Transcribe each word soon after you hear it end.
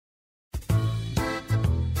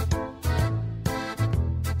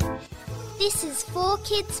This is For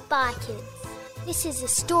Kids by Kids. This is a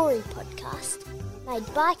story podcast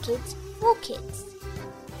made by kids for kids.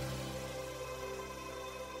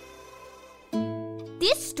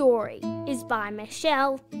 This story is by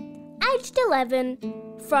Michelle, aged 11,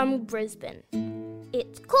 from Brisbane.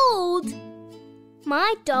 It's called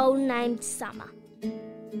My Doll Named Summer.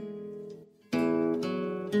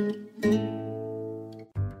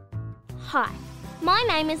 Hi, my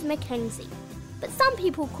name is Mackenzie, but some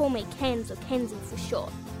people call me Kens or Kenzie for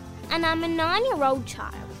short, and I'm a 9-year-old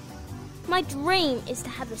child. My dream is to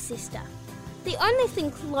have a sister. The only thing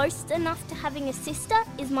close enough to having a sister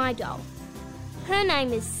is my doll. Her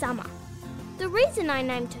name is Summer. The reason I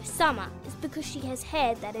named her Summer is because she has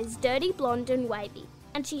hair that is dirty blonde and wavy,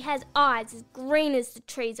 and she has eyes as green as the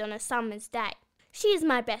trees on a summer's day. She is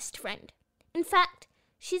my best friend. In fact,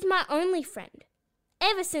 she's my only friend.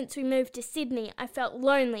 Ever since we moved to Sydney, I felt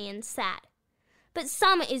lonely and sad. But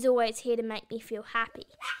Summer is always here to make me feel happy.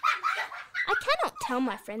 I cannot tell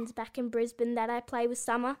my friends back in Brisbane that I play with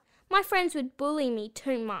Summer. My friends would bully me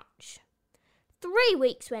too much. 3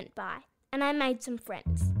 weeks went by, and I made some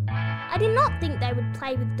friends. I did not think they would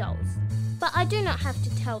play with dolls, but I do not have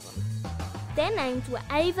to tell them. Their names were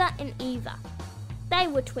Ava and Eva. They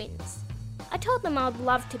were twins. I told them I'd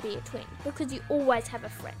love to be a twin because you always have a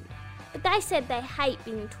friend, but they said they hate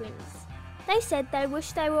being twins. They said they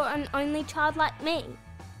wish they were an only child like me.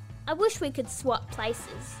 I wish we could swap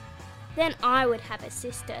places. Then I would have a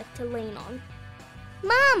sister to lean on.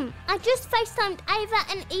 Mum, I just FaceTimed Ava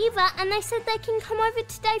and Eva and they said they can come over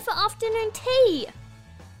today for afternoon tea.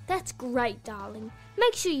 That's great, darling.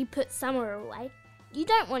 Make sure you put Summer away. You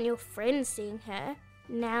don't want your friends seeing her,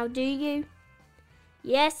 now do you?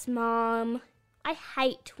 Yes, Mum. I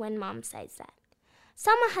hate when Mum says that.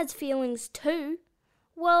 Summer has feelings too.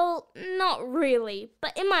 Well, not really,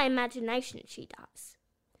 but in my imagination she does.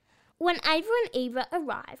 When Ava and Eva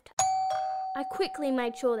arrived, I quickly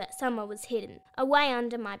made sure that Summer was hidden, away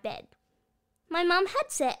under my bed. My mum had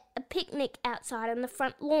set a picnic outside on the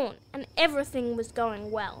front lawn and everything was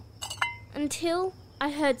going well. Until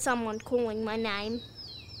I heard someone calling my name.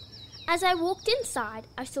 As I walked inside,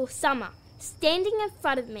 I saw Summer standing in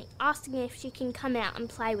front of me asking if she can come out and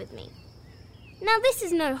play with me. Now this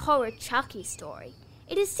is no horror Chucky story.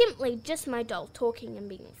 It is simply just my doll talking and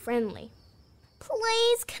being friendly.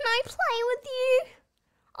 Please, can I play with you?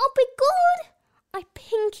 I'll be good. I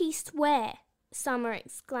pinky swear, Summer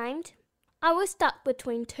exclaimed. I was stuck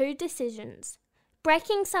between two decisions.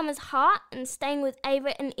 Breaking Summer's heart and staying with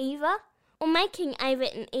Ava and Eva, or making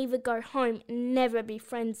Ava and Eva go home and never be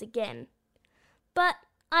friends again. But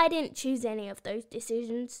I didn't choose any of those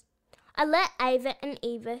decisions. I let Ava and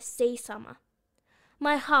Eva see Summer.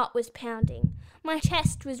 My heart was pounding. My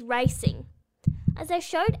chest was racing. As I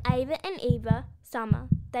showed Ava and Eva Summer,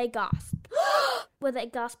 they gasped. Were they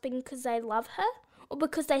gasping because they love her? Or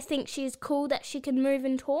because they think she is cool that she can move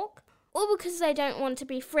and talk? Or because they don't want to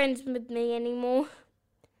be friends with me anymore?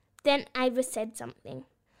 Then Ava said something.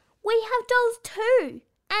 We have dolls too,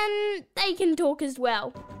 and they can talk as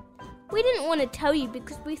well. We didn't want to tell you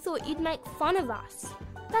because we thought you'd make fun of us.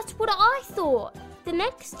 That's what I thought. The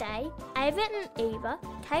next day, Ava and Eva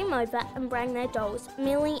came over and brought their dolls,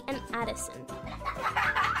 Millie and Addison.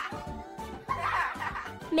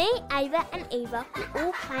 Me, Ava and Eva were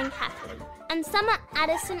all playing happily, and Summer,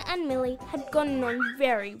 Addison and Millie had gotten on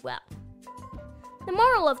very well. The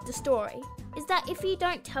moral of the story is that if you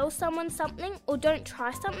don't tell someone something or don't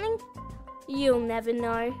try something, you'll never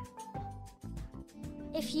know.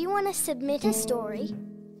 If you want to submit a story,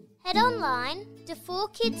 head online to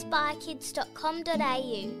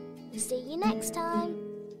 4kidsbykids.com.au. We'll see you next time.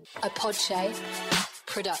 A Podshape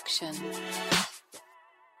production.